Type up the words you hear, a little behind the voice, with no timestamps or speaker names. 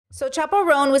So Chappell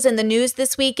Roan was in the news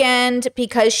this weekend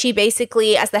because she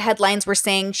basically, as the headlines were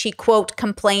saying, she, quote,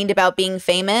 complained about being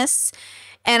famous.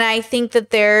 And I think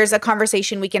that there's a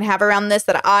conversation we can have around this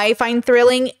that I find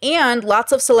thrilling. And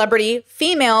lots of celebrity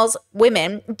females,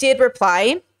 women, did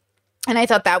reply. And I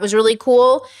thought that was really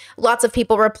cool. Lots of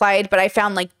people replied, but I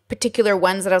found like particular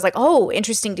ones that I was like, oh,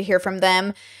 interesting to hear from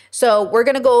them. So we're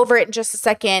going to go over it in just a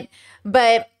second.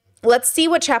 But let's see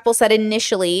what Chappell said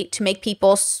initially to make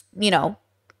people,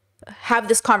 have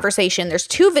this conversation. There's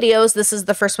two videos. This is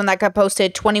the first one that got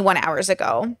posted 21 hours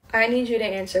ago. I need you to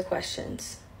answer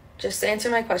questions. Just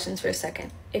answer my questions for a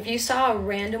second. If you saw a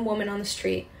random woman on the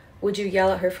street, would you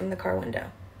yell at her from the car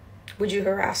window? Would you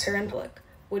harass her in public?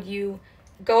 Would you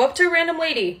go up to a random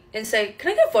lady and say,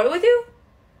 "Can I get a photo with you?"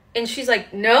 And she's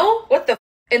like, "No, what the f-?"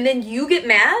 And then you get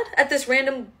mad at this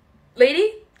random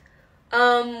lady?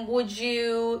 Would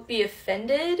you be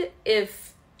offended if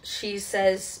she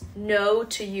says no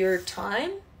to your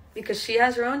time because she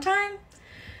has her own time?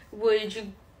 Would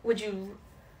you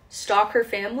stalk her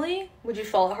family? Would you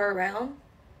follow her around?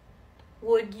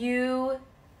 Would you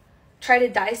try to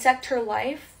dissect her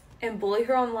life and bully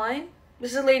her online? This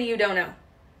is a lady you don't know.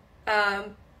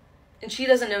 And she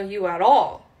doesn't know you at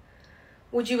all.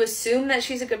 Would you assume that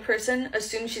she's a good person?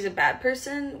 Assume she's a bad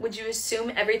person? Would you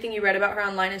assume everything you read about her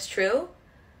online is true?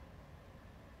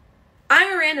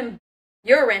 I'm a random.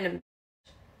 You're a random.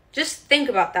 Just think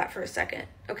about that for a second,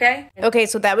 okay? Okay,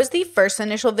 so that was the first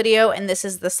initial video, and this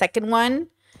is the second one.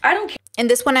 I don't care. And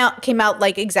this one came out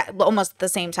like almost at the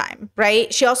same time,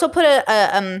 right? She also put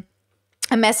a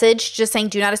message just saying,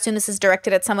 do not assume this is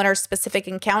directed at someone or a specific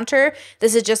encounter.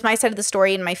 This is just my side of the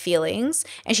story and my feelings.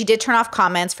 And she did turn off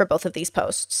comments for both of these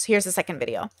posts. Here's the second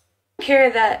video. I don't care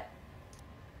that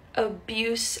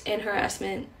abuse and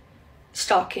harassment,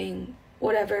 stalking,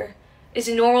 whatever, is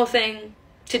a normal thing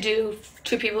to do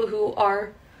to people who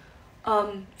are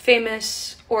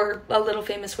famous or a little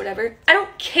famous, whatever. I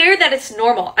don't care that it's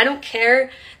normal. I don't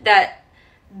care that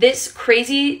this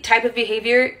crazy type of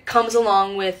behavior comes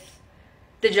along with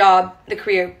the job, the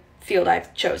career field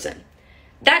I've chosen.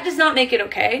 That does not make it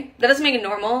okay. That doesn't make it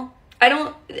normal.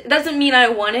 It doesn't mean I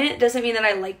want it. It doesn't mean that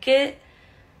I like it.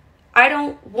 I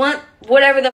don't want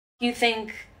whatever the f you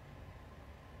think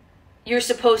you're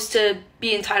supposed to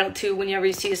be entitled to whenever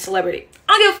you see a celebrity.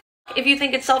 I don't give a f if you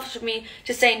think it's selfish of me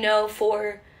to say no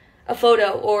for a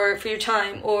photo or for your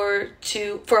time or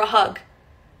for a hug.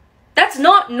 That's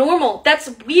not normal.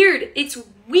 That's weird. It's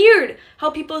weird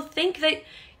how people think that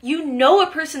you know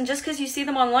a person just because you see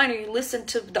them online or you listen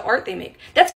to the art they make.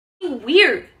 That's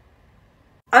weird.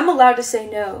 I'm allowed to say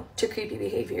no to creepy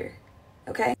behavior,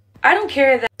 okay? I don't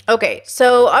care that. Okay,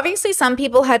 so obviously some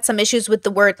people had some issues with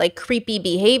the word like creepy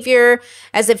behavior,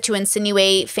 as if to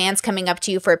insinuate fans coming up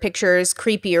to you for a picture is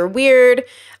creepy or weird.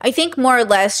 I think more or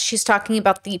less she's talking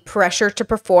about the pressure to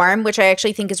perform, which I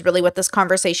actually think is really what this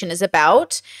conversation is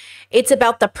about. It's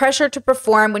about the pressure to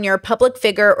perform when you're a public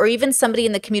figure or even somebody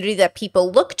in the community that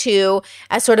people look to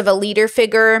as sort of a leader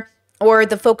figure or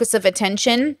the focus of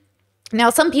attention.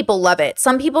 Now, some people love it.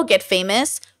 Some people get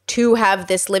famous to have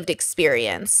this lived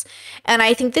experience. And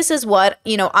I think this is what,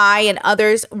 I and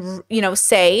others,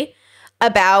 say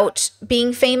about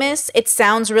being famous. It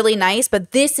sounds really nice,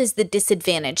 but this is the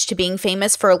disadvantage to being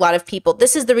famous for a lot of people.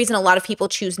 This is the reason a lot of people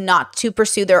choose not to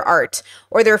pursue their art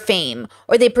or their fame,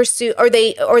 or they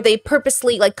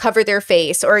purposely like cover their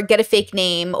face or get a fake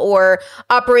name or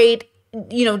operate,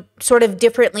 sort of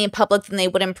differently in public than they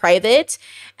would in private.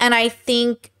 And I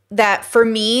think that for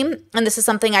me, and this is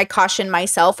something I caution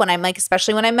myself when I'm like,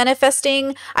 especially when I'm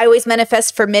manifesting, I always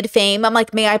manifest for mid-fame. I'm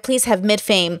like, may I please have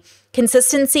mid-fame,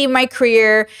 consistency in my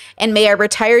career, and may I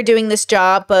retire doing this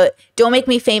job, but don't make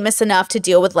me famous enough to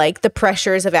deal with like the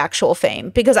pressures of actual fame,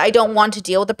 because I don't want to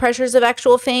deal with the pressures of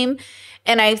actual fame.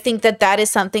 And I think that that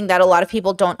is something that a lot of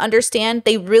people don't understand.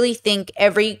 They really think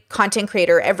every content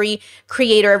creator, every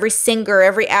creator, every singer,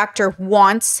 every actor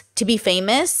wants to be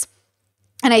famous.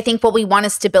 And I think what we want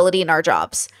is stability in our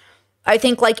jobs. I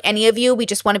think like any of you, we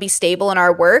just want to be stable in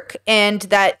our work. And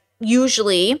that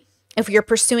usually, if you're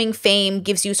pursuing fame,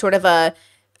 gives you sort of a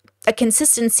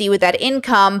consistency with that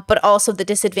income, but also the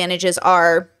disadvantages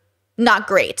are not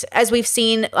great. As we've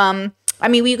seen,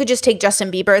 we could just take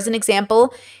Justin Bieber as an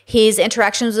example. His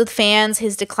interactions with fans,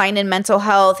 his decline in mental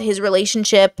health, his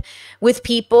relationship with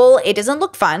people, it doesn't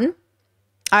look fun.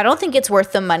 I don't think it's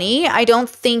worth the money. I don't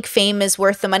think fame is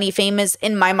worth the money. Fame is,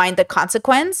 in my mind, the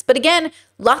consequence. But again,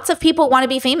 lots of people want to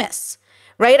be famous,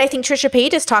 right? I think Trisha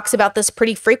Paytas talks about this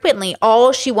pretty frequently.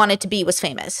 All she wanted to be was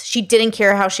famous. She didn't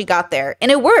care how she got there. And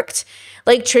it worked.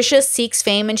 Like Trisha seeks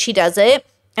fame and she does it.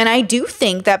 And I do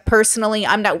think that personally,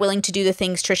 I'm not willing to do the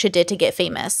things Trisha did to get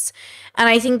famous. And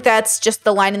I think that's just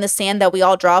the line in the sand that we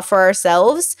all draw for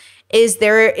ourselves. Is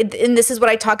there, and this is what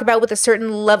I talk about with a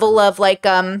certain level of like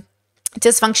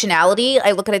dysfunctionality.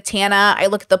 I look at a Tana, I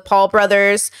look at the Paul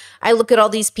brothers, I look at all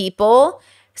these people.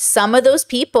 Some of those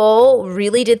people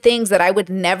really did things that I would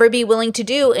never be willing to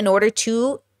do in order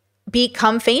to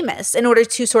become famous, in order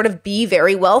to sort of be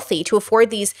very wealthy, to afford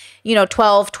these, you know,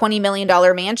 $12-20 million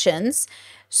mansions.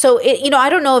 So, I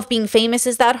don't know if being famous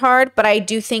is that hard, but I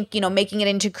do think, making it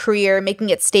into career, making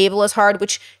it stable is hard,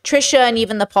 which Trisha and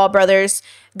even the Paul brothers,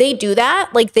 they do that.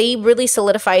 Like, they really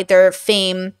solidified their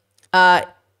fame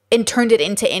and turned it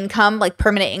into income, like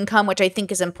permanent income, which I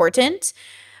think is important.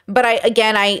 But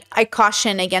I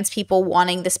caution against people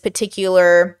wanting this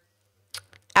particular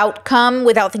outcome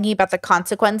without thinking about the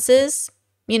consequences,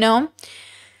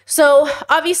 So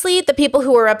obviously the people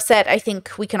who are upset, I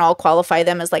think we can all qualify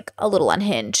them as like a little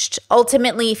unhinged.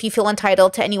 Ultimately, if you feel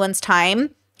entitled to anyone's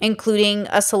time, including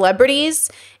a celebrity's,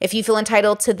 if you feel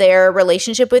entitled to their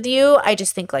relationship with you, I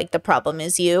just think like the problem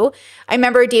is you. I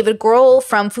remember David Grohl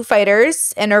from Foo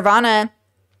Fighters and Nirvana.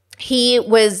 He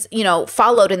was,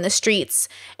 followed in the streets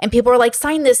and people were like,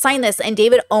 sign this. And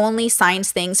David only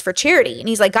signs things for charity. And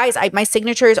he's like, guys, my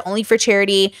signature is only for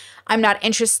charity. I'm not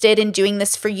interested in doing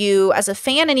this for you as a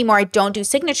fan anymore. I don't do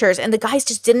signatures. And the guys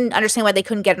just didn't understand why they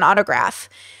couldn't get an autograph.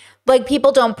 Like,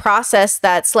 people don't process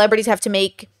that celebrities have to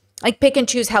pick and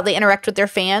choose how they interact with their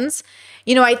fans.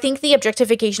 I think the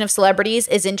objectification of celebrities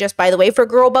isn't just, by the way, for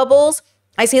girl bubbles.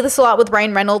 I say this a lot with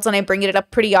Ryan Reynolds, and I bring it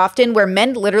up pretty often, where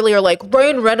men literally are like,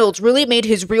 Ryan Reynolds really made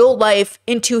his real life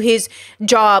into his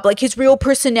job, like his real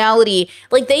personality.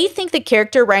 Like, they think the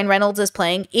character Ryan Reynolds is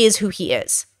playing is who he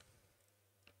is.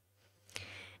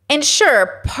 And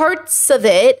sure, parts of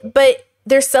it, but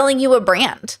they're selling you a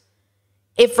brand.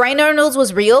 If Ryan Reynolds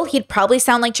was real, he'd probably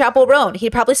sound like Chappell Roan.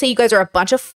 He'd probably say you guys are a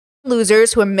bunch of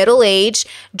losers who are middle-aged,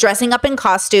 dressing up in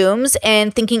costumes,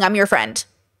 and thinking I'm your friend.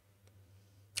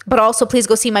 But also, please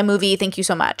go see my movie. Thank you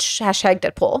so much.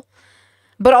 #Deadpool.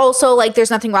 But also, like,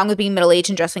 there's nothing wrong with being middle-aged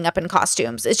and dressing up in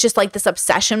costumes. It's just like this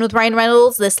obsession with Ryan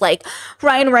Reynolds. This like,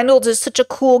 Ryan Reynolds is such a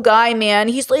cool guy, man.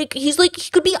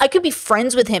 I could be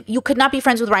friends with him. You could not be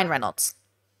friends with Ryan Reynolds.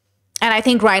 And I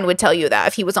think Ryan would tell you that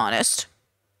if he was honest.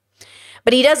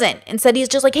 But he doesn't. Instead, he's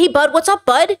just like, hey, bud, what's up,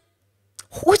 bud?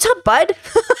 What's up, bud?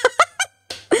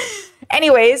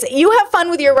 Anyways, you have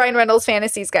fun with your Ryan Reynolds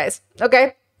fantasies, guys.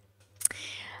 Okay?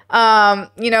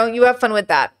 You have fun with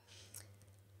that.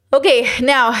 Okay,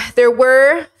 now there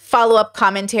were follow-up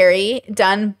commentary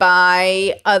done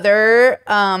by other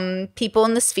people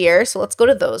in the sphere. So let's go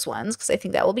to those ones because I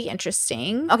think that will be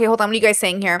interesting. Okay, hold on. What are you guys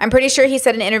saying here? I'm pretty sure he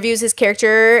said in interviews his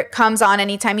character comes on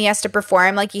anytime he has to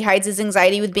perform. Like, he hides his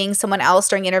anxiety with being someone else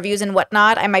during interviews and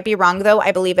whatnot. I might be wrong, though.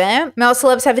 I believe it. Male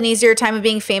celebs have an easier time of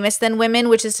being famous than women,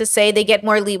 which is to say they get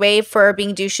more leeway for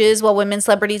being douches, while women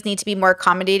celebrities need to be more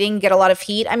accommodating, get a lot of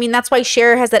heat. I mean, that's why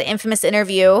Cher has that infamous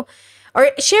interview.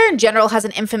 Or Cher in general has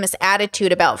an infamous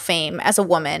attitude about fame as a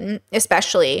woman,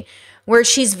 especially, where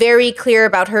she's very clear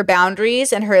about her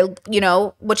boundaries and her,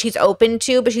 what she's open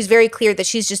to, but she's very clear that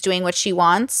she's just doing what she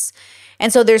wants.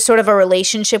 And so there's sort of a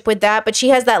relationship with that. But she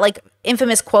has that like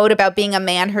infamous quote about being a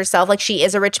man herself. Like, she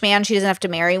is a rich man. She doesn't have to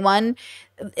marry one.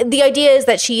 The idea is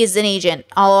that she is an agent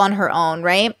all on her own,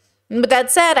 right? But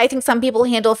that said, I think some people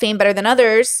handle fame better than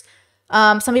others.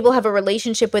 Some people have a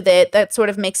relationship with it that sort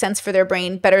of makes sense for their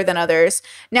brain better than others.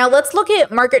 Now, let's look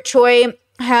at Margaret Choi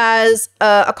has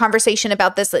a conversation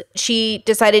about this that she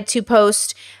decided to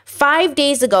post 5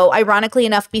 days ago, ironically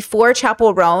enough, before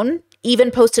Chappell Roan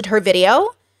even posted her video.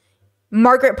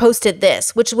 Margaret posted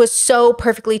this, which was so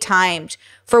perfectly timed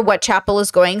for what Chappell is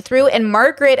going through. And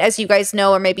Margaret, as you guys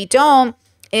know or maybe don't,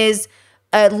 is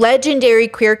a legendary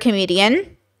queer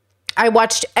comedian. I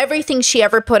watched everything she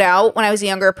ever put out when I was a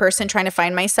younger person trying to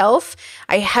find myself.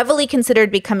 I heavily considered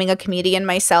becoming a comedian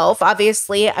myself.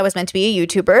 Obviously, I was meant to be a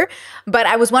YouTuber, but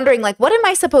I was wondering, like, what am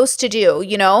I supposed to do,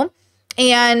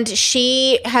 And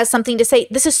she has something to say.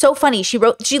 This is so funny. She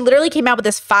literally came out with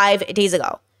this 5 days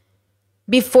ago,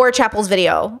 before Chappell's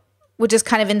video, which is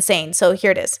kind of insane. So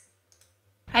here it is.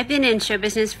 I've been in show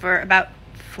business for about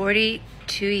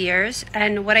 42 years,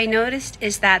 and what I noticed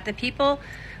is that the people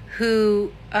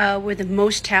who were the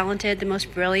most talented, the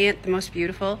most brilliant, the most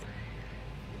beautiful,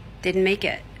 didn't make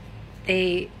it.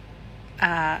 They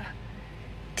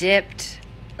dipped,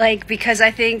 because I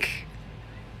think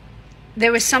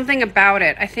there was something about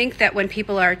it. I think that when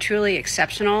people are truly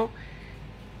exceptional,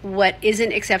 what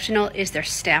isn't exceptional is their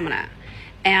stamina.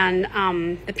 And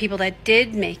the people that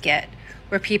did make it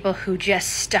were people who just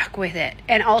stuck with it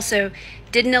and also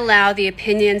didn't allow the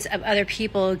opinions of other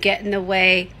people get in the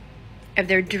way of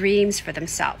their dreams for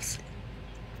themselves,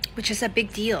 which is a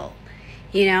big deal,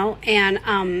 you know?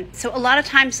 And so a lot of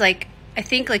times, like, I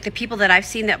think like the people that I've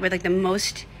seen that were like the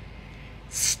most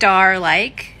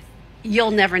star-like,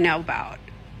 you'll never know about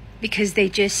because they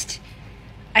just,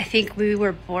 I think we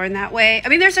were born that way. I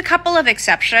mean, there's a couple of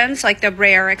exceptions, like the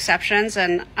rare exceptions,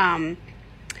 and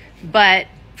but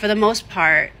for the most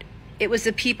part, it was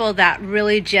the people that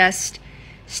really just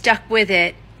stuck with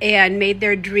it and made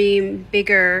their dream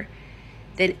bigger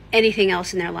than anything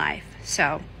else in their life.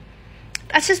 So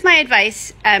that's just my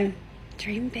advice.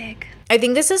 Dream big. I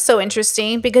think this is so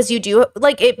interesting because you do,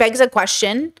 like, it begs a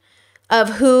question of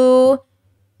who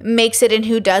makes it and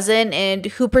who doesn't, and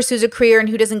who pursues a career and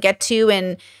who doesn't get to.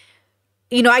 And,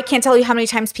 you know, I can't tell you how many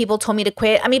times people told me to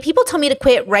quit. I mean, people tell me to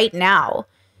quit right now.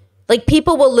 Like,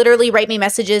 people will literally write me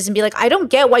messages and be like, I don't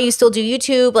get why you still do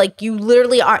YouTube. Like, you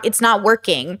literally are, it's not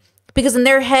working. Because in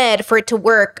their head, for it to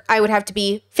work, I would have to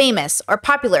be famous or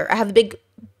popular. I have a big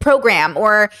program,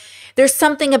 or there's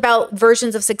something about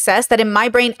versions of success that in my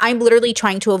brain, I'm literally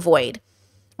trying to avoid.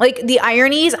 Like, the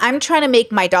irony is I'm trying to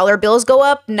make my dollar bills go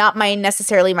up, not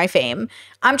necessarily my fame.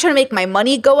 I'm trying to make my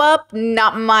money go up,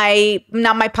 not my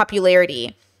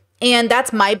popularity. And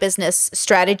that's my business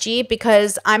strategy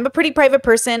because I'm a pretty private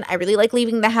person. I really like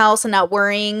leaving the house and not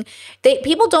worrying.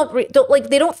 People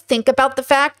don't think about the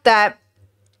fact that,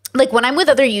 like, when I'm with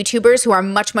other YouTubers who are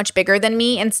much, much bigger than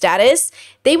me in status,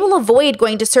 they will avoid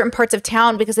going to certain parts of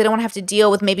town because they don't want to have to deal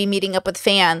with maybe meeting up with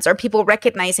fans or people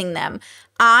recognizing them.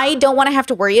 I don't want to have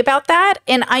to worry about that.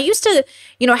 And I used to,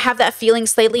 you know, have that feeling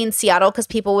slightly in Seattle because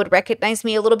people would recognize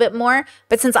me a little bit more.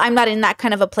 But since I'm not in that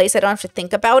kind of a place, I don't have to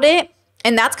think about it.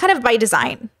 And that's kind of by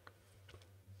design.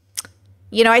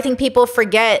 You know, I think people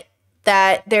forget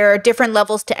that there are different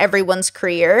levels to everyone's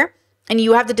career. And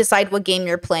you have to decide what game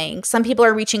you're playing. Some people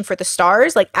are reaching for the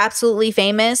stars, like absolutely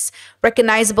famous,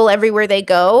 recognizable everywhere they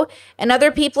go. And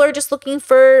other people are just looking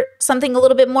for something a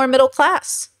little bit more middle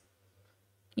class.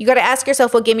 You got to ask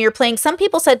yourself what game you're playing. Some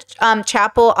people said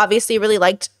Chappell obviously really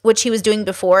liked what she was doing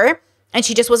before, and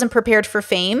she just wasn't prepared for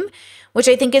fame, which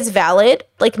I think is valid.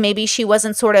 Like, maybe she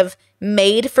wasn't sort of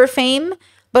made for fame,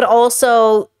 but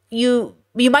also you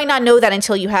might not know that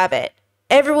until you have it.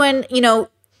 Everyone, you know,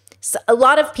 a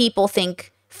lot of people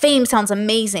think fame sounds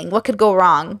amazing. What could go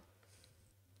wrong?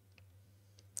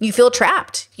 You feel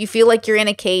trapped. You feel like you're in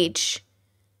a cage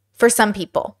for some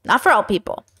people, not for all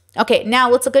people. Okay,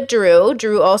 now let's look at Drew.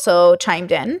 Drew also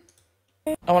chimed in.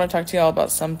 I want to talk to y'all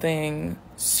about something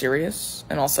serious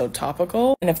and also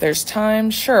topical. And if there's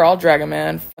time, sure, I'll drag a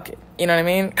man. Fuck it. You know what I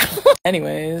mean?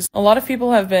 Anyways, a lot of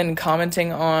people have been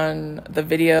commenting on the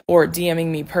video or DMing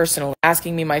me personally,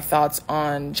 asking me my thoughts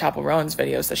on Chappell Roan's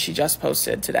videos that she just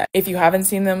posted today. If you haven't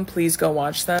seen them, please go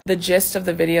watch them. The gist of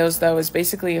the videos, though, is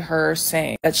basically her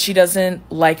saying that she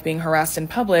doesn't like being harassed in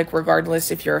public, regardless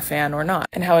if you're a fan or not,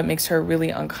 and how it makes her really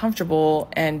uncomfortable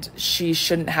and she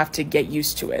shouldn't have to get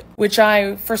used to it, which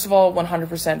I, first of all,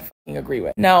 100% agree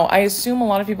with. Now, I assume a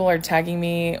lot of people are tagging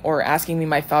me or asking me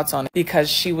my thoughts on it because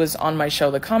she was on my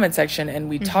show, The Comment Section, and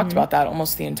we talked about that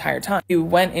almost the entire time. We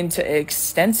went into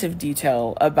extensive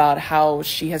detail about how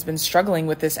she has been struggling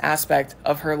with this aspect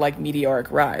of her, like,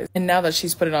 meteoric rise. And now that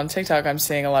she's put it on TikTok, I'm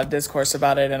seeing a lot of discourse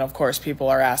about it, and of course people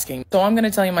are asking. So I'm going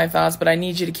to tell you my thoughts, but I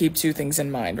need you to keep two things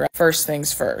in mind, right? First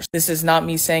things first. This is not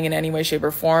me saying in any way, shape,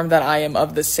 or form that I am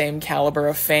of the same caliber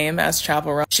of fame as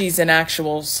Chappell Roan. She's an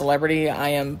actual celebrity. I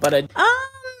am but a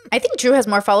I think Drew has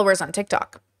more followers on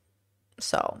TikTok.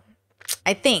 So,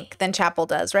 I think than Chappell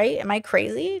does, right? Am I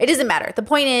crazy? It doesn't matter. The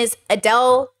point is,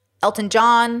 Adele, Elton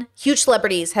John, huge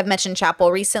celebrities have mentioned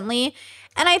Chappell recently.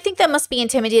 And I think that must be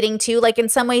intimidating too. Like, in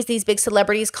some ways, these big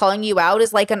celebrities calling you out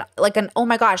is like an oh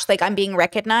my gosh, like I'm being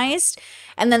recognized.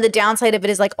 And then the downside of it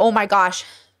is like, oh my gosh,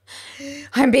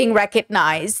 I'm being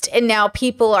recognized, and now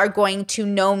people are going to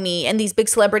know me, and these big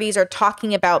celebrities are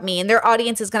talking about me, and their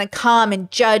audience is going to come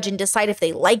and judge and decide if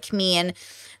they like me. And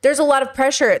there's a lot of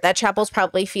pressure that Chappell's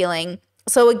probably feeling.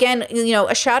 So again, you know,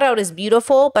 a shout out is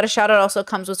beautiful, but a shout out also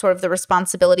comes with sort of the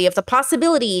responsibility of the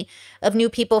possibility of new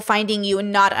people finding you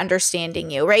and not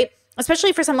understanding you, right?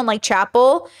 Especially for someone like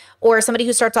Chappell or somebody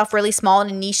who starts off really small in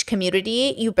a niche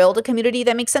community. You build a community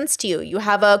that makes sense to you. You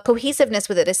have a cohesiveness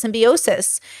with it, a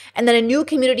symbiosis. And then a new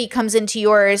community comes into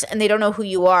yours and they don't know who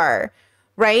you are,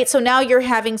 right? So now you're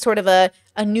having sort of a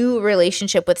new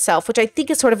relationship with self, which I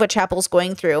think is sort of what Chappell's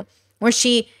going through, where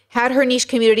she had her niche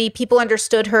community, people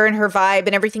understood her and her vibe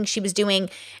and everything she was doing.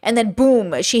 And then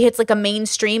boom, she hits like a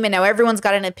mainstream and now everyone's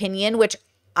got an opinion, which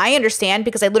I understand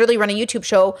because I literally run a YouTube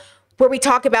show where we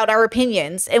talk about our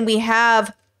opinions and we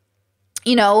have,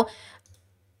 you know,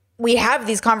 we have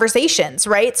these conversations,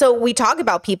 right? So we talk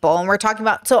about people and we're talking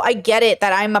about, so I get it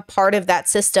that I'm a part of that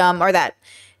system or that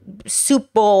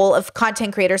soup bowl of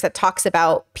content creators that talks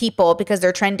about people because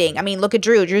they're trending. I mean, look at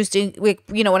Drew. Drew's doing,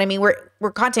 you know what I mean?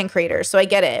 We're content creators, so I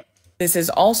get it. This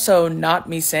is also not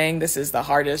me saying this is the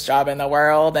hardest job in the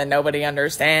world and nobody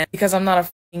understands, because I'm not a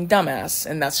fucking dumbass,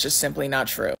 and that's just simply not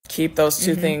true. Keep those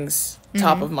two things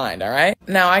top of mind, all right?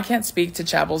 Now, I can't speak to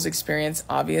Chappell's experience,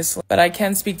 obviously, but I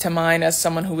can speak to mine as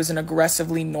someone who was an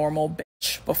aggressively normal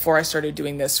bitch before I started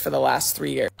doing this for the last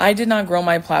 3 years. I did not grow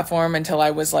my platform until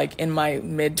I was like in my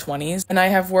mid-20s, and I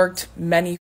have worked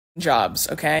many jobs,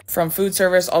 okay? From food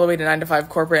service all the way to 9-to-5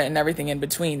 corporate and everything in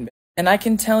between. And I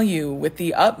can tell you with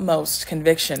the utmost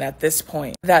conviction at this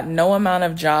point that no amount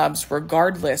of jobs,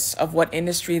 regardless of what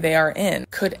industry they are in,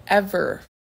 could ever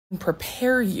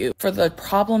prepare you for the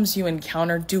problems you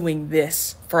encounter doing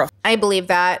this for a I believe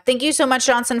that. Thank you so much,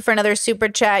 Johnson, for another super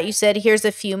chat. You said, here's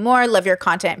a few more. Love your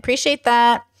content. Appreciate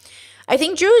that. I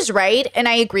think Drew's right, and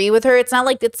I agree with her. It's not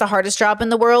like it's the hardest job in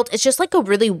the world. It's just like a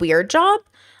really weird job.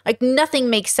 Like nothing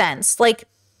makes sense. Like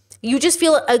you just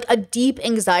feel a deep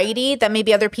anxiety that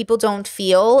maybe other people don't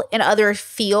feel in other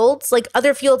fields. Like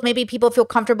other fields, maybe people feel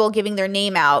comfortable giving their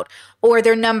name out or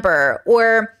their number,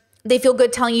 or they feel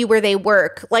good telling you where they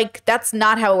work. Like that's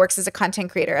not how it works as a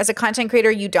content creator. As a content creator,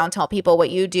 you don't tell people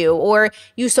what you do, or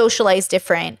you socialize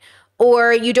different,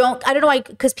 or you don't, I don't know,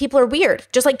 because people are weird.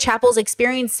 Just like Chappell's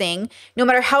experiencing, no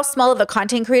matter how small of a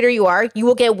content creator you are, you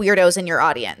will get weirdos in your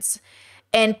audience.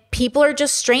 And people are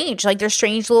just strange. Like they're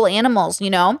strange little animals,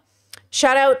 you know?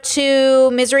 Shout out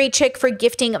to Misery Chick for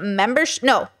gifting membership.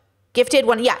 No, gifted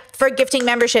one. Yeah, for gifting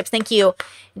memberships. Thank you.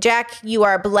 Jack, you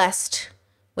are blessed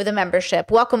with a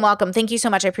membership. Welcome, welcome. Thank you so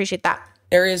much. I appreciate that.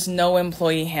 There is no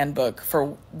employee handbook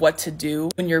for what to do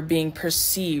when you're being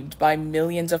perceived by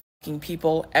millions of fucking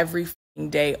people every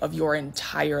day of your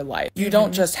entire life. You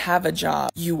don't just have a job.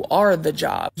 You are the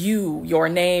job. You, your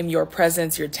name, your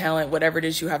presence, your talent, whatever it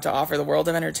is you have to offer the world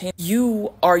of entertainment,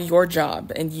 you are your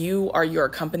job, and you are your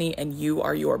company, and you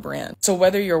are your brand. So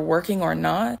whether you're working or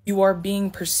not, you are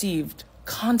being perceived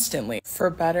constantly for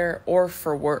better or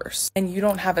for worse, and you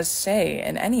don't have a say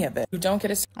in any of it. You don't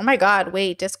get a say. Oh my God,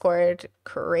 wait, Discord,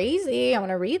 crazy. I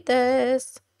want to read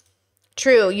this.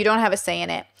 True, you don't have a say in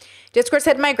it. Discord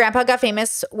said my grandpa got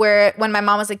famous when my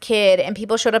mom was a kid and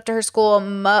people showed up to her school,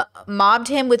 mobbed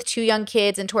him with 2 young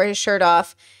kids and tore his shirt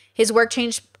off. His work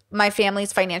changed my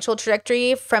family's financial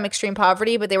trajectory from extreme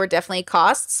poverty, but they were definitely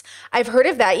costs. I've heard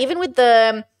of that. Even with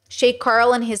the Sheikh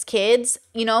Carl and his kids,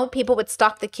 you know, people would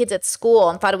stalk the kids at school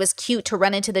and thought it was cute to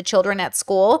run into the children at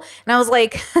school. And I was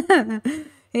like,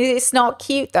 it's not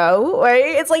cute though, right?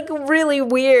 It's like really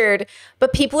weird.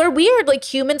 But people are weird. Like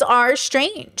humans are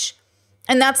strange.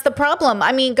 And that's the problem.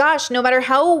 I mean, gosh, no matter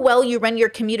how well you run your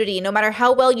community, no matter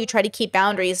how well you try to keep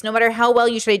boundaries, no matter how well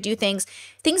you try to do things,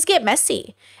 things get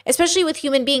messy, especially with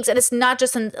human beings. And it's not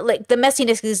just in like the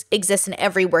messiness exists in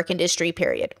every work industry,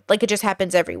 period. Like it just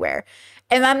happens everywhere.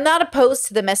 And I'm not opposed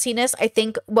to the messiness. I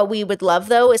think what we would love,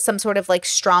 though, is some sort of like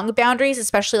strong boundaries,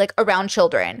 especially like around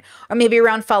children or maybe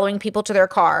around following people to their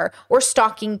car or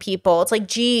stalking people. It's like,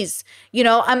 geez, you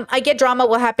know, I get drama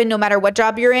will happen no matter what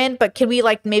job you're in. But can we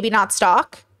like maybe not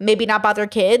stalk, maybe not bother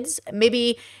kids,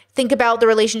 maybe think about the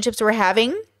relationships we're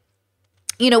having,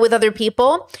 you know, with other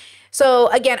people. So,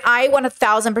 again, I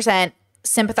 1000%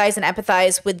 sympathize and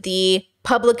empathize with the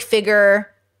public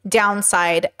figure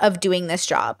downside of doing this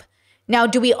job. Now,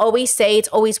 do we always say it's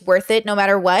always worth it no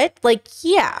matter what? Like,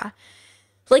 yeah.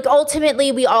 Like,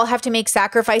 ultimately, we all have to make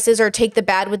sacrifices or take the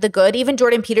bad with the good. Even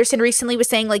Jordan Peterson recently was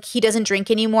saying, like, he doesn't drink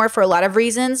anymore for a lot of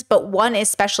reasons. But one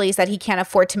especially is that he can't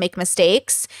afford to make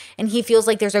mistakes. And he feels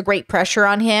like there's a great pressure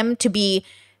on him to be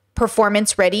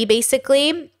performance ready,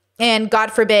 basically. And God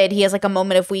forbid he has, like, a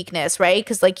moment of weakness, right?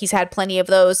 Because, like, he's had plenty of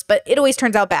those. But it always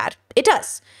turns out bad. It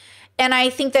does. And I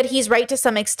think that he's right to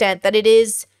some extent that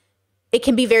it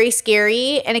can be very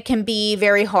scary and it can be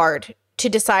very hard to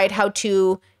decide how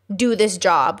to do this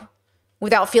job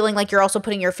without feeling like you're also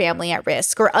putting your family at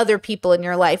risk or other people in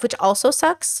your life, which also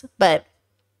sucks. But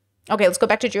okay, let's go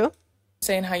back to Drew.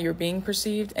 Saying how you're being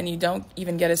perceived, and you don't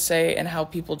even get a say in how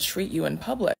people treat you in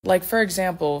public. Like, for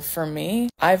example, for me,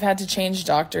 I've had to change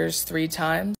doctors 3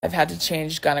 times. I've had to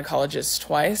change gynecologists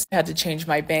twice. I had to change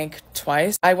my bank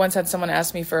twice. I once had someone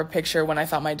ask me for a picture when I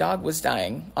thought my dog was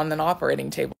dying on an operating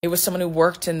table. It was someone who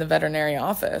worked in the veterinary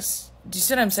office. Do you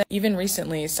see what I'm saying? Even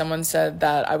recently, someone said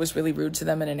that I was really rude to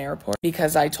them in an airport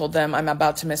because I told them I'm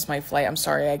about to miss my flight. I'm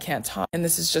sorry, I can't talk. And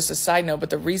this is just a side note,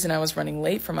 but the reason I was running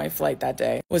late for my flight that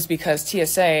day was because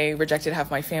TSA rejected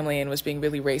half my family and was being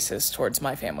really racist towards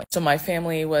my family. So my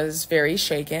family was very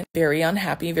shaken, very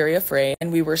unhappy, very afraid,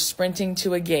 and we were sprinting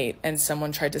to a gate and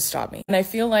someone tried to stop me. And I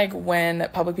feel like when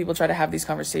public people try to have these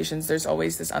conversations, there's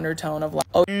always this undertone of like,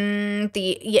 oh,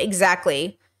 Yeah,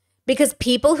 exactly. Because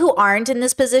people who aren't in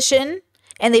this position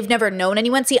and they've never known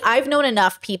anyone. See, I've known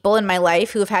enough people in my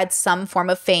life who have had some form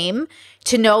of fame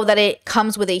to know that it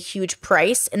comes with a huge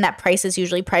price, and that price is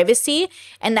usually privacy,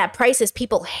 and that price is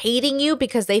people hating you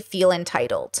because they feel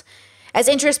entitled. As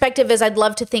introspective as I'd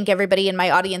love to think everybody in my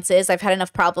audience is, I've had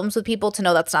enough problems with people to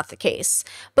know that's not the case.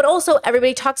 But also,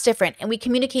 everybody talks different and we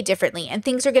communicate differently, and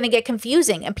things are going to get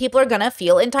confusing and people are going to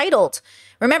feel entitled.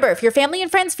 Remember, if your family and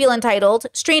friends feel entitled,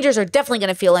 strangers are definitely going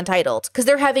to feel entitled because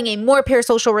they're having a more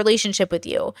parasocial relationship with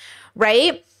you,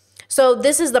 right? So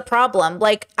this is the problem.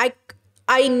 Like,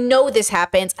 I know this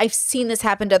happens. I've seen this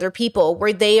happen to other people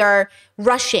where they are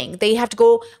rushing. They have to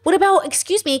go, what about,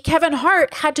 excuse me, Kevin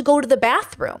Hart had to go to the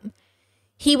bathroom.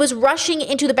 He was rushing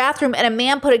into the bathroom and a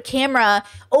man put a camera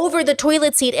over the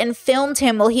toilet seat and filmed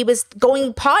him while he was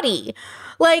going potty.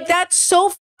 Like, that's so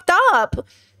fucked up.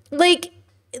 Like,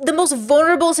 the most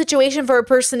vulnerable situation for a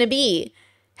person to be.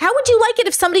 How would you like it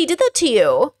if somebody did that to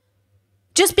you?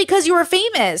 Just because you were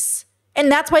famous.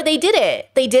 And that's why they did it.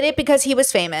 They did it because he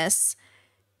was famous.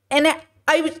 And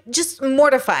I was just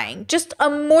mortifying. Just a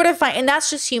mortifying. And that's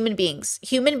just human beings.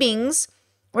 Human beings,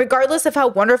 regardless of how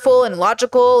wonderful and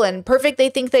logical and perfect they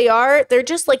think they are, they're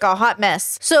just like a hot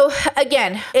mess. So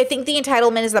again, I think the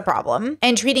entitlement is the problem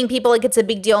and treating people like it's a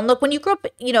big deal. And look, when you grow up,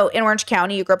 in Orange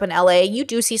County, you grew up in LA, you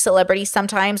do see celebrities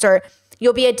sometimes, or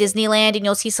you'll be at Disneyland and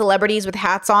you'll see celebrities with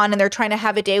hats on and they're trying to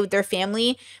have a day with their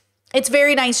family. It's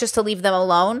very nice just to leave them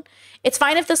alone. It's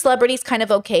fine if the celebrity's kind of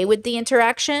okay with the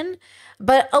interaction,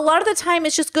 but a lot of the time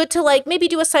it's just good to like maybe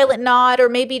do a silent nod or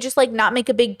maybe just like not make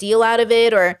a big deal out of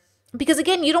it, or because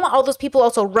again, you don't want all those people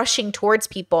also rushing towards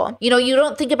people. You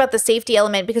don't think about the safety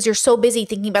element because you're so busy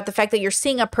thinking about the fact that you're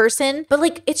seeing a person, but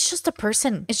like, it's just a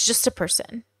person. It's just a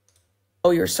person.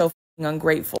 oh, you're so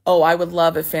ungrateful. Oh, I would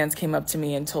love if fans came up to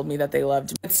me and told me that they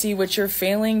loved me. But see, what you're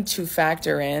failing to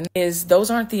factor in is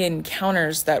those aren't the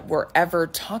encounters that we're ever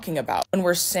talking about when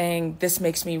we're saying this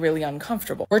makes me really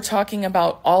uncomfortable. We're talking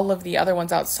about all of the other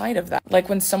ones outside of that. Like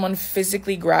when someone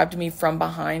physically grabbed me from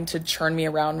behind to turn me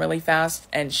around really fast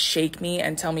and shake me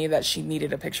and tell me that she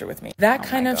needed a picture with me. That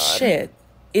kind of shit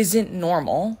isn't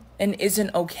normal and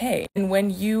isn't okay. And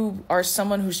when you are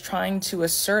someone who's trying to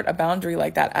assert a boundary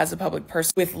like that as a public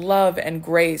person with love and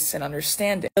grace and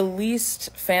understanding, the least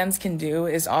fans can do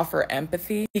is offer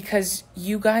empathy, because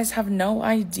you guys have no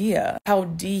idea how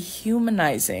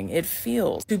dehumanizing it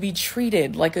feels to be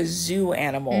treated like a zoo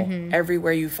animal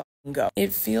everywhere you go.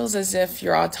 It feels as if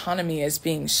your autonomy is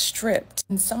being stripped.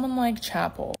 And someone like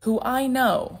Chappell, who I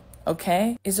know,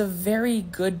 okay, is a very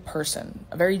good person,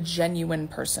 a very genuine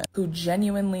person who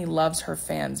genuinely loves her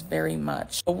fans very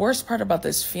much. The worst part about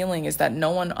this feeling is that no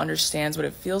one understands what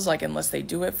it feels like unless they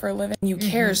do it for a living. You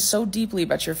care so deeply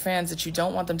about your fans that you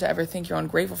don't want them to ever think you're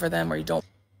ungrateful for them, or you don't.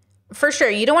 For sure.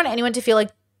 You don't want anyone to feel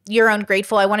like you're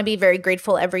ungrateful. I want to be very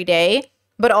grateful every day,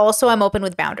 but also I'm open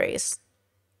with boundaries.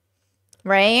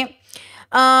 Right?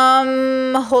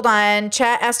 Hold on.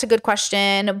 Chat asked a good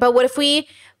question. But if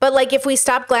we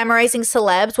stop glamorizing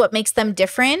celebs, what makes them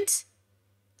different?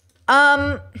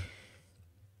 Well,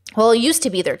 it used to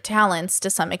be their talents to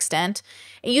some extent.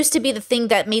 It used to be the thing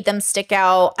that made them stick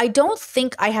out. I don't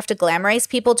think I have to glamorize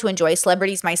people to enjoy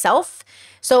celebrities myself.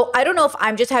 So I don't know if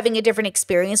I'm just having a different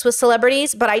experience with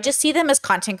celebrities, but I just see them as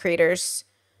content creators.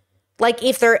 Like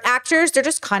if they're actors, they're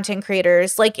just content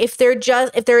creators. Like if they're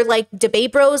like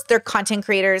debate bros, they're content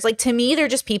creators. Like to me, they're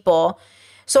just people.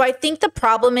 So I think the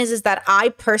problem is that I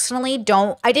personally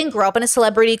I didn't grow up in a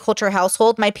celebrity culture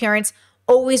household. My parents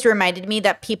always reminded me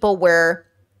that people were,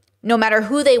 no matter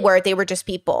who they were just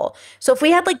people. So if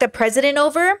we had like the president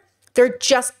over, they're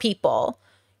just people.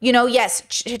 Yes,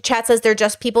 chat says they're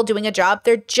just people doing a job.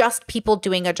 They're just people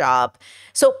doing a job.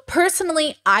 So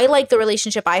personally, I like the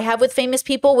relationship I have with famous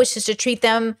people, which is to treat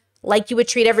them like you would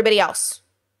treat everybody else.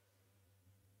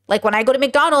 Like when I go to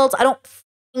McDonald's, I don't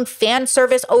fan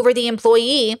service over the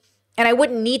employee, and I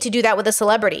wouldn't need to do that with a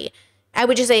celebrity. I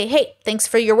would just say, hey, thanks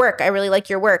for your work. I really like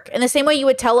your work. In the same way you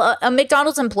would tell a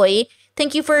McDonald's employee,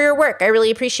 thank you for your work. I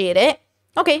really appreciate it.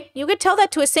 Okay, you could tell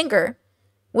that to a singer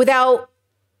without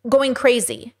going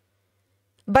crazy.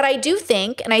 But I do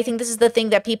think, and I think this is the thing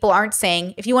that people aren't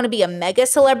saying, if you want to be a mega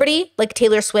celebrity like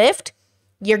Taylor Swift,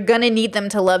 you're going to need them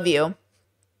to love you.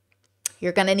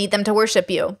 You're going to need them to worship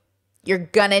you. You're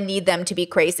going to need them to be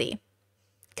crazy.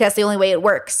 Because that's the only way it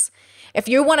works. If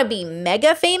you want to be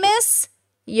mega famous,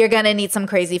 you're going to need some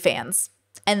crazy fans.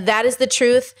 And that is the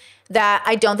truth that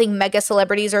I don't think mega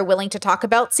celebrities are willing to talk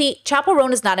about. See, Chappell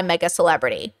Roan is not a mega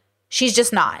celebrity. She's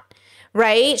just not,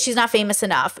 right? She's not famous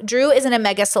enough. Drew isn't a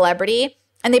mega celebrity,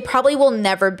 and they probably will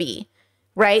never be,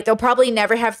 right? They'll probably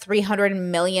never have 300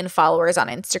 million followers on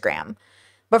Instagram.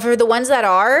 But for the ones that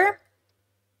are,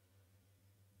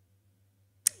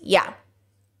 yeah.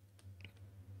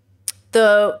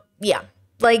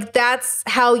 Like that's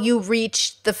how you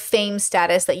reach the fame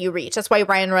status that you reach. That's why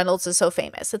Ryan Reynolds is so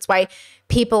famous. That's why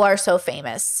people are so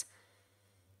famous,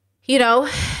 you know?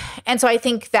 And so I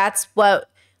think that's what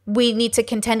we need to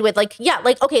contend with. Like, yeah,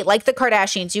 like, okay, like the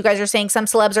Kardashians, you guys are saying some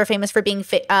celebs are famous for being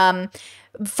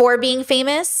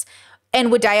famous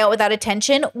and would die out without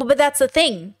attention. Well, but that's the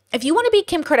thing. If you want to be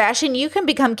Kim Kardashian, you can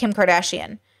become Kim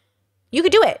Kardashian. You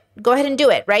could do it. Go ahead and do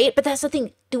it, right? But that's the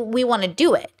thing. Do we want to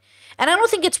do it? And I don't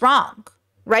think it's wrong,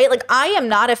 right? Like, I am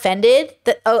not offended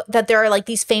that there are like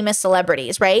these famous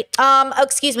celebrities, right?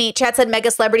 Excuse me. Chad said mega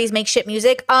celebrities make shit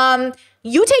music.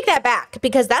 You take that back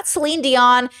because that's Celine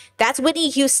Dion. That's Whitney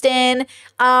Houston.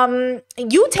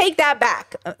 You take that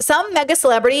back. Some mega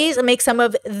celebrities make some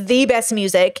of the best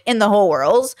music in the whole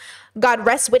world. God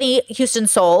rest Whitney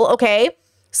Houston's soul. Okay.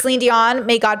 Celine Dion,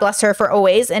 may God bless her for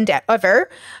always and ever.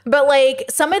 But like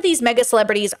some of these mega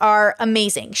celebrities are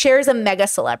amazing. Cher's a mega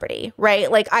celebrity, right?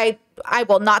 Like I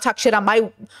will not talk shit on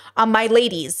my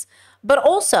ladies. But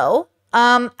also,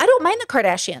 I don't mind the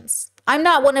Kardashians. I'm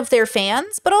not one of their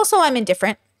fans, but also I'm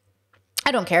indifferent.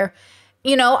 I don't care.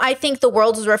 You know, I think the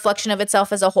world is a reflection of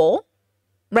itself as a whole,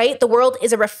 right? The world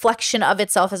is a reflection of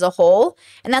itself as a whole.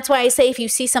 And that's why I say if you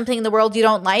see something in the world you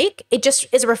don't like, it just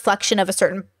is a reflection of a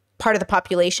certain part of the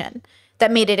population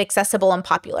that made it accessible and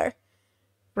popular,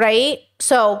 right?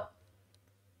 So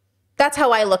that's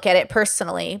how I look at it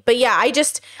personally. But yeah, I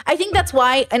think that's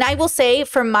why, and I will say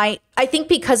I think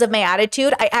because of my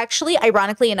attitude, I actually,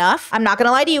 ironically enough, I'm not going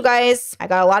to lie to you guys, I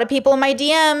got a lot of people in my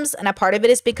DMs, and a part of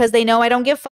it is because they know I don't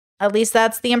give At least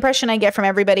that's the impression I get from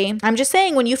everybody. I'm just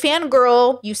saying, when you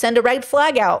fangirl, you send a red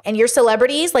flag out. And your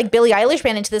celebrities, like Billie Eilish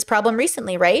ran into this problem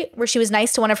recently, right? Where she was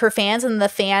nice to one of her fans and the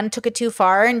fan took it too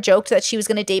far and joked that she was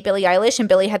going to date Billie Eilish and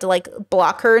Billie had to like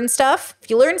block her and stuff. If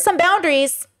you learn some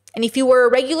boundaries, and if you were a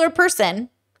regular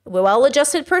person, a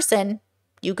well-adjusted person,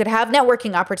 you could have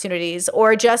networking opportunities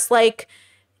or just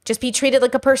be treated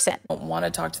like a person. Don't want to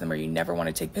talk to them or you never want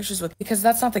to take pictures with, because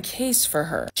that's not the case for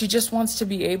her. She just wants to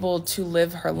be able to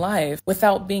live her life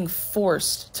without being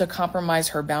forced to compromise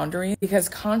her boundaries, because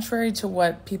contrary to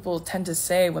what people tend to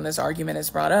say when this argument is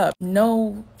brought up,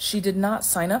 no, she did not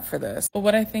sign up for this. But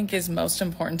what I think is most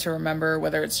important to remember,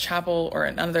 whether it's Chappell or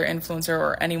another influencer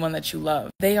or anyone that you love,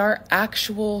 they are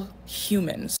actual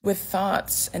humans with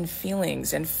thoughts and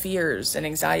feelings and fears and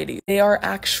anxiety. They are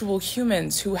actual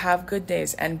humans who have good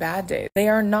days and bad days. They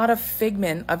are not a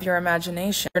figment of your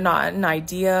imagination. They're not an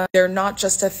idea. They're not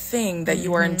just a thing that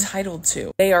you are entitled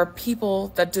to. They are people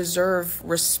that deserve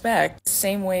respect the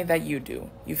same way that you do.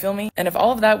 You feel me? And if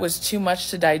all of that was too much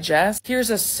to digest, here's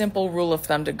a simple rule of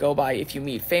thumb to go by if you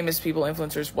meet famous people,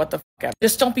 influencers, what the fuck ever.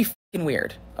 Just don't be fucking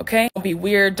weird, okay? Don't be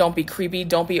weird, don't be creepy,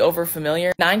 don't be over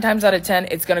familiar. 9 times out of 10,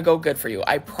 it's gonna go good for you.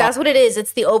 I promise. That's what it is.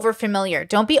 It's the over familiar.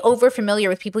 Don't be over familiar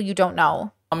with people you don't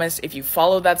know. If you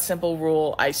follow that simple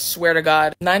rule, I swear to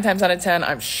God, 9 times out of 10,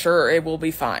 I'm sure it will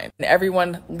be fine. And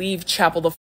everyone leave Chappell the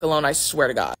f alone, I swear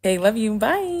to God. Okay, love you,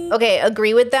 bye. Okay,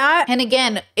 agree with that. And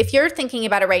again, if you're thinking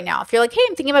about it right now, if you're like, hey,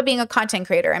 I'm thinking about being a content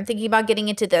creator, I'm thinking about getting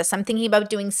into this, I'm thinking about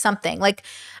doing something. Like,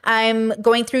 I'm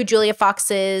going through Julia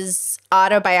Fox's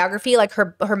autobiography, like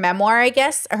her memoir, I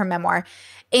guess, or her memoir.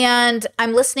 And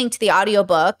I'm listening to the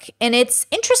audiobook, and it's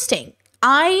interesting.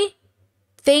 I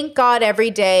thank God every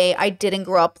day I didn't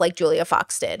grow up like Julia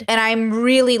Fox did. And I'm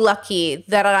really lucky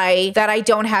that I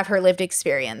don't have her lived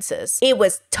experiences. It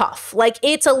was tough. Like,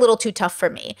 it's a little too tough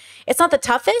for me. It's not the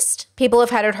toughest. People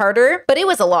have had it harder, but it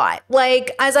was a lot.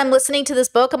 Like, as I'm listening to this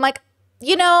book, I'm like,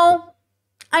 you know,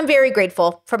 I'm very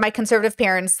grateful for my conservative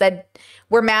parents that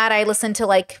were mad I listened to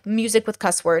like music with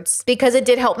cuss words, because it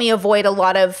did help me avoid a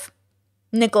lot of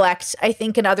neglect, I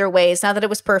think, in other ways. Not that it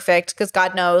was perfect, because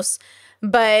God knows,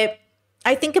 but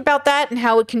I think about that and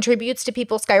how it contributes to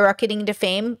people skyrocketing to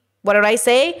fame. What did I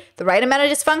say? The right amount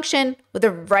of dysfunction with the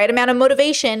right amount of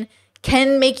motivation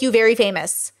can make you very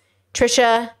famous.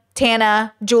 Trisha,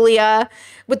 Tana, Julia,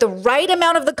 with the right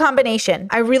amount of the combination,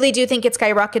 I really do think it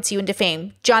skyrockets you into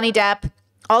fame. Johnny Depp,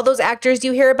 all those actors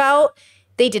you hear about,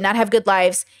 they did not have good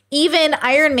lives. Even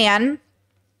Iron Man,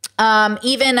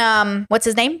 Even what's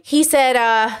his name? He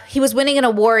said he was winning an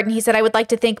award and he said, I would like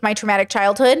to thank my traumatic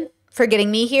childhood for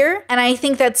getting me here. And I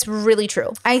think that's really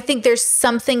true. I think there's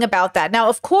something about that. Now,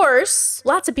 of course,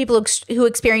 lots of people who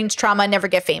experience trauma never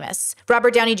get famous.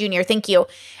 Robert Downey Jr., thank you.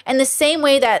 And the same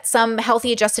way that some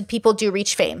healthy adjusted people do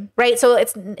reach fame, right? So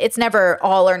it's never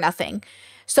all or nothing.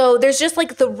 So there's just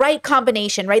like the right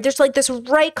combination, right? There's like this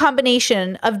right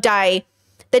combination of die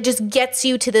that just gets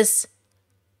you to this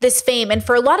fame. And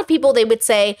for a lot of people, they would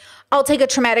say, I'll take a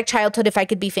traumatic childhood if I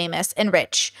could be famous and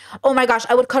rich. Oh my gosh,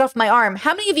 I would cut off my arm.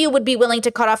 How many of you would be willing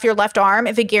to cut off your left arm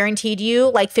if it guaranteed you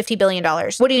like $50 billion?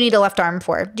 What do you need a left arm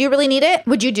for? Do you really need it?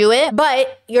 Would you do it?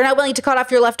 But you're not willing to cut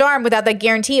off your left arm without that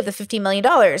guarantee of the $50 million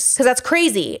because that's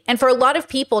crazy. And for a lot of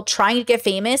people, trying to get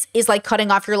famous is like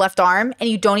cutting off your left arm and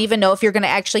you don't even know if you're going to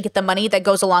actually get the money that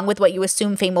goes along with what you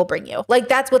assume fame will bring you. Like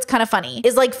that's what's kind of funny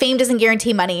is like fame doesn't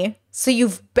guarantee money. So you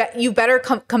better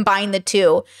combine the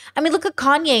two. I mean, look at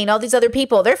Kanye and all these other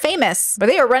people. They're famous, but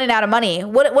they are running out of money.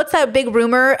 What's that big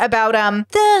rumor about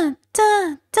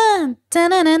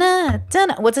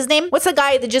what's his name? What's the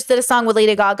guy that just did a song with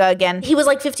Lady Gaga again? He was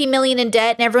like 50 million in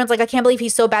debt and everyone's like, I can't believe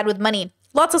he's so bad with money.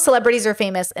 Lots of celebrities are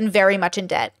famous and very much in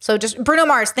debt. So just Bruno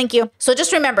Mars, thank you. So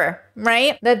just remember,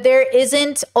 right, that there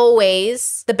isn't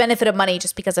always the benefit of money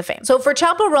just because of fame. So for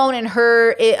Chappell Roan and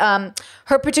her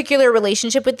particular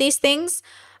relationship with these things,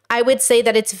 I would say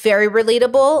that it's very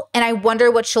relatable and I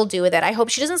wonder what she'll do with it. I hope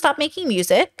she doesn't stop making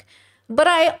music, but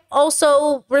I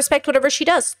also respect whatever she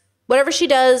does. Whatever she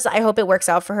does, I hope it works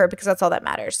out for her because that's all that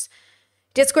matters.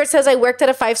 Discord says, I worked at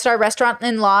a 5-star restaurant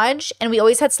and lodge, and we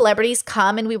always had celebrities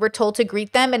come and we were told to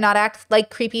greet them and not act like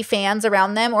creepy fans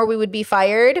around them or we would be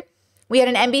fired. We had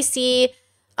an NBC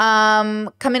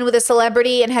come in with a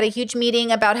celebrity and had a huge meeting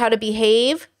about how to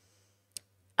behave.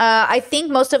 I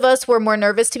think most of us were more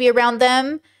nervous to be around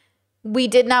them. We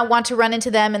did not want to run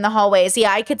into them in the hallways.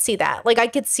 Yeah, I could see that. Like, I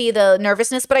could see the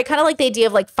nervousness, but I kind of like the idea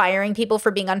of like firing people for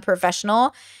being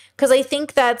unprofessional because I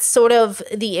think that's sort of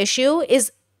the issue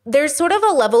is there's sort of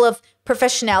a level of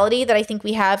professionality that I think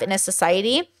we have in a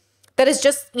society that is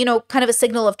just, you know, kind of a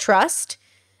signal of trust.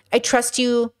 I trust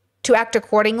you to act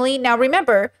accordingly. Now,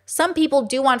 remember, some people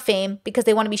do want fame because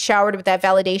they want to be showered with that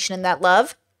validation and that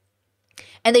love.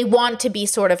 And they want to be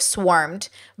sort of swarmed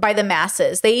by the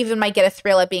masses. They even might get a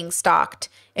thrill at being stalked.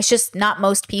 It's just not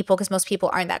most people because most people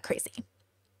aren't that crazy.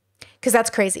 Because that's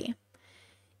crazy.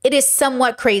 It is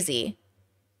somewhat crazy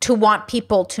to want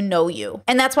people to know you.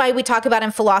 And that's why we talk about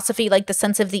in philosophy, like the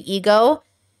sense of the ego.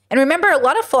 And remember, a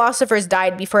lot of philosophers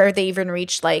died before they even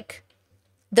reached like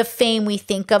the fame we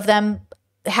think of them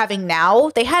having now.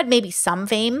 They had maybe some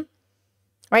fame,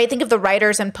 right? Think of the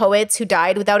writers and poets who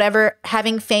died without ever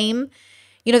having fame.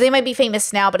 You know, they might be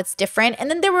famous now, but it's different. And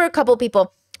then there were a couple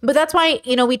people, but that's why,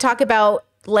 you know, we talk about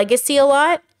legacy a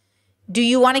lot. Do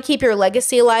you want to keep your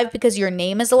legacy alive because your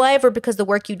name is alive or because the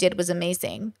work you did was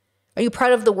amazing? Are you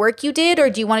proud of the work you did, or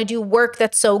do you want to do work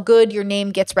that's so good your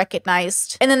name gets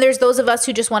recognized? And then there's those of us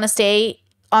who just want to stay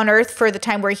on earth for the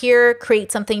time we're here,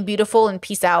 create something beautiful and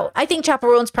peace out. I think Chappell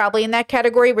Roan's probably in that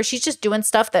category where she's just doing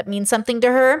stuff that means something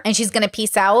to her and she's going to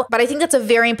peace out. But I think that's a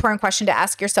very important question to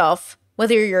ask yourself,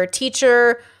 whether you're a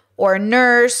teacher or a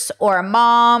nurse or a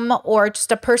mom or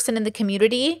just a person in the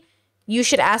community. You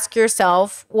should ask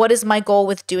yourself, what is my goal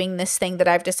with doing this thing that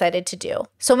I've decided to do?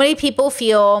 So many people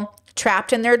feel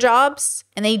trapped in their jobs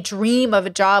and they dream of a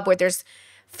job where there's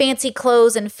fancy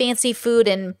clothes and fancy food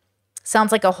and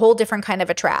sounds like a whole different kind of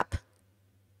a trap.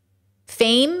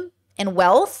 Fame and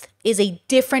wealth is a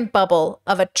different bubble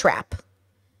of a trap.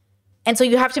 And so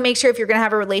you have to make sure if you're going to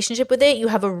have a relationship with it, you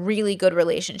have a really good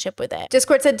relationship with it.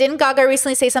 Discord said, didn't Gaga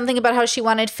recently say something about how she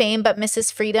wanted fame but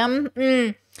misses freedom?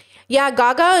 Yeah,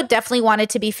 Gaga definitely wanted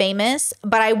to be famous,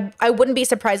 but I wouldn't be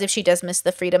surprised if she does miss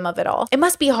the freedom of it all. It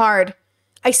must be hard.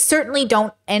 I certainly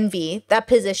don't envy that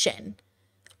position.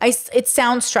 It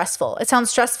sounds stressful. It sounds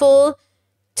stressful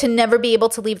to never be able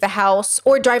to leave the house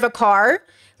or drive a car.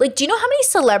 Like, do you know how many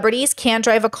celebrities can't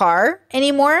drive a car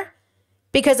anymore?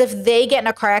 Because if they get in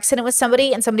a car accident with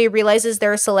somebody and somebody realizes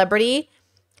they're a celebrity,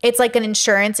 it's like an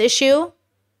insurance issue.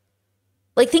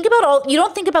 Like, think about you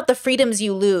don't think about the freedoms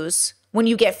you lose when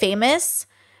you get famous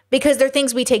because they're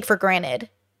things we take for granted.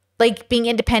 Like being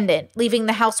independent, leaving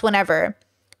the house whenever.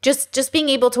 Just being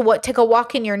able to take a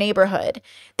walk in your neighborhood.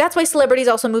 That's why celebrities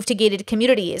also move to gated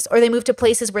communities or they move to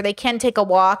places where they can take a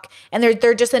walk and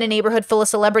they're just in a neighborhood full of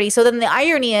celebrities. So then the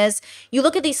irony is you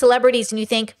look at these celebrities and you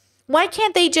think, why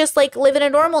can't they just like live in a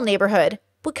normal neighborhood?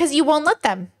 Because you won't let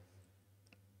them.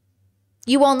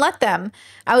 You won't let them.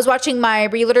 I was watching my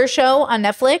realtor show on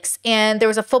Netflix and there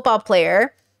was a football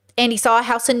player and he saw a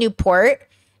house in Newport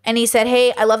And he said,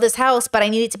 hey, I love this house, but I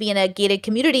need it to be in a gated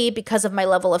community because of my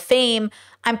level of fame.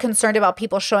 I'm concerned about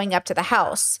people showing up to the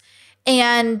house.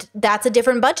 And that's a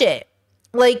different budget.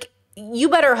 Like, you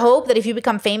better hope that if you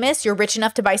become famous, you're rich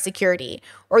enough to buy security,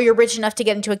 or you're rich enough to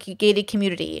get into a gated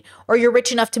community, or you're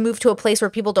rich enough to move to a place where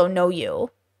people don't know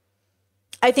you.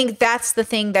 I think that's the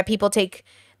thing that people take.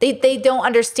 They don't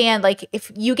understand. Like,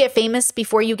 if you get famous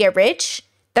before you get rich,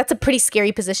 that's a pretty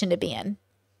scary position to be in.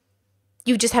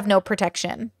 You just have no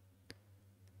protection,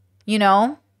 you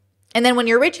know? And then when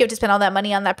you're rich, you have to spend all that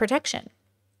money on that protection.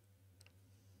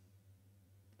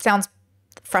 Sounds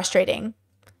frustrating.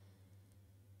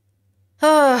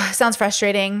 Oh, sounds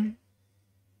frustrating.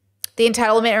 The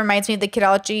entitlement reminds me of the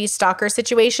Kidology stalker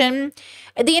situation.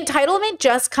 The entitlement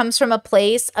just comes from a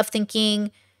place of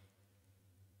thinking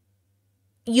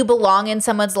you belong in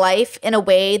someone's life in a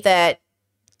way that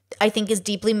I think is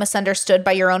deeply misunderstood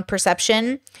by your own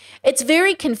perception. It's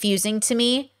very confusing to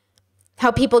me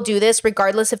how people do this,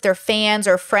 regardless if they're fans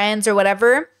or friends or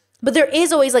whatever. But there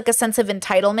is always like a sense of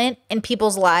entitlement in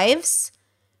people's lives,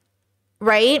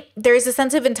 right? There is a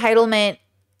sense of entitlement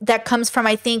that comes from,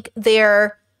 I think,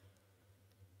 I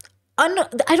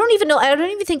don't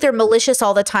even think they're malicious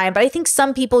all the time, but I think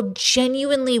some people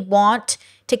genuinely want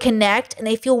to connect and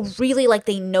they feel really like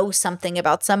they know something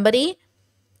about somebody.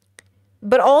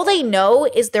 But all they know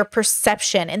is their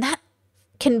perception. And that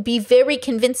can be very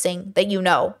convincing that you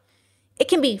know. It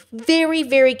can be very,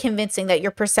 very convincing that your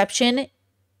perception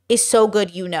is so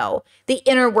good you know. The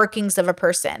inner workings of a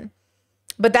person.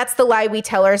 But that's the lie we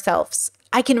tell ourselves.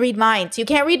 I can read minds. You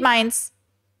can't read minds.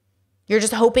 You're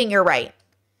just hoping you're right.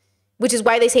 Which is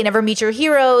why they say never meet your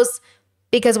heroes.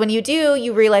 Because when you do,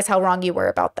 you realize how wrong you were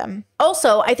about them.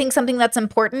 Also, I think something that's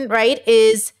important, right,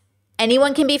 is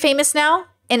anyone can be famous now.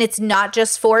 And it's not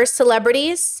just for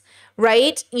celebrities,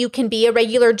 right? You can be a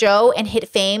regular Joe and hit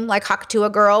fame like Hakatua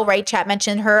Girl, right? Chat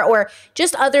mentioned her, or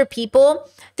just other people.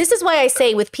 This is why I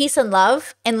say with peace and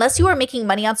love, unless you are making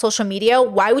money on social media,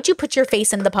 why would you put your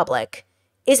face in the public?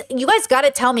 You guys got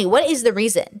to tell me, what is the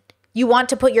reason you want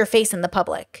to put your face in the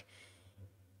public?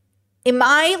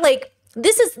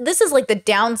 This is like the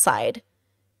downside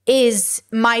is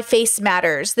my face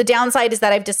matters. The downside is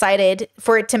that I've decided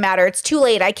for it to matter. It's too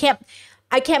late. I can't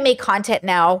make content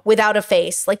now without a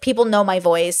face. Like, people know my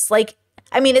voice. Like,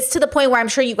 I mean, it's to the point where I'm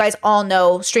sure you guys all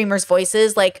know streamers'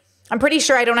 voices. Like, I'm pretty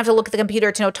sure I don't have to look at the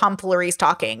computer to know tomfoolery's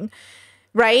talking,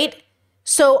 right?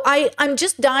 So I'm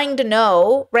just dying to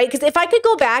know, right? Because if I could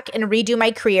go back and redo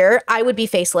my career, I would be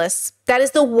faceless. That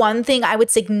is the one thing I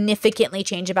would significantly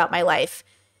change about my life,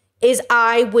 is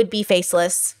I would be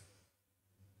faceless.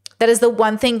 That is the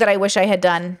one thing that I wish I had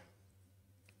done.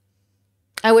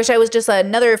 I wish I was just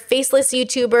another faceless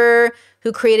YouTuber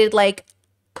who created, like,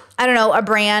 I don't know, a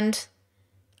brand.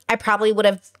 I probably would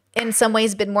have in some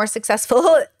ways been more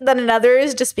successful than in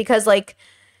others, just because, like,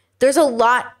 there's a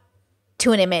lot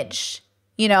to an image,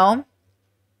 you know?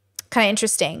 Kind of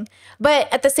interesting.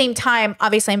 But at the same time,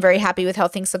 obviously I'm very happy with how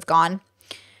things have gone.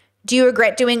 Do you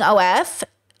regret doing OF?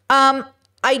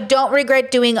 I don't regret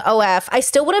doing OF. I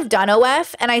still would have done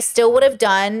OF and I still would have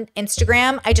done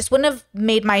Instagram. I just wouldn't have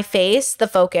made my face the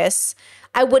focus.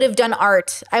 I would have done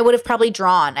art. I would have probably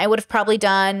drawn. I would have probably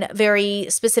done very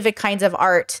specific kinds of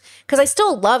art because I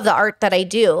still love the art that I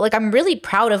do. Like, I'm really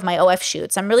proud of my OF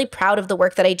shoots. I'm really proud of the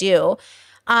work that I do.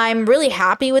 I'm really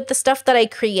happy with the stuff that I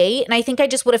create. And I think I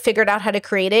just would have figured out how to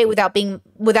create it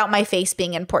without my face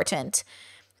being important.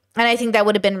 And I think that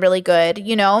would have been really good,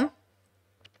 you know?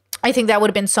 I think that would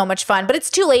have been so much fun, but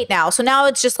it's too late now. So now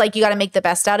it's just like you got to make the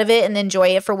best out of it and enjoy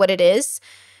it for what it is.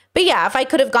 But yeah, if I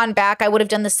could have gone back, I would have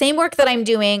done the same work that I'm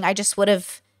doing. I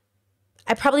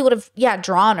probably would have,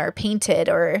 drawn or painted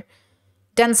or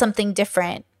done something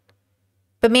different.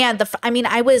 But man,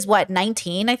 I was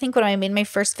 19, I think, when I made my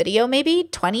first video, maybe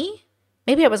 20?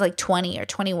 Maybe I was like 20 or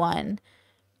 21.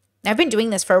 I've been doing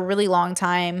this for a really long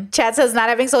time. Chad says not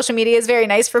having social media is very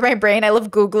nice for my brain. I love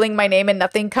Googling my name and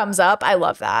nothing comes up. I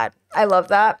love that. I love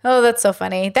that. Oh, that's so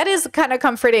funny. That is kind of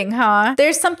comforting, huh?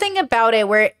 There's something about it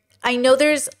where I know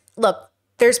there's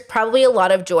probably a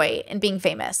lot of joy in being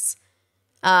famous.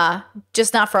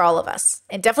 Just not for all of us.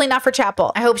 And definitely not for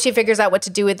Chappell. I hope she figures out what to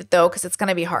do with it though, because it's going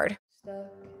to be hard. Stuck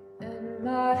in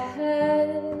my head,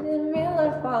 in real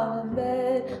life while in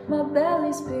bed, my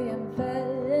belly's being fed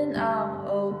and I'm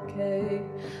okay,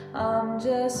 I'm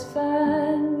just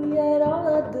fine, yet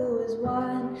all I do is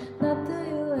whine, not to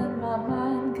you in my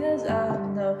mind, cause I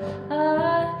know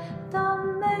I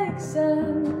don't make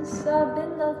sense, I've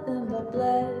been nothing but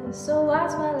blessed, so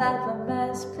why's my life a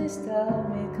mess, please tell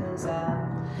me, cause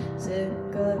I'm sick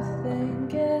of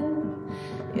thinking,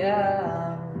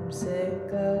 yeah, I'm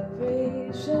sick of reading.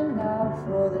 reaching out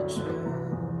for the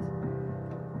truth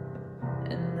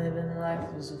and living life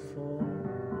as a fool.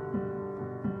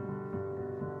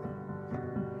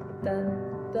 Dun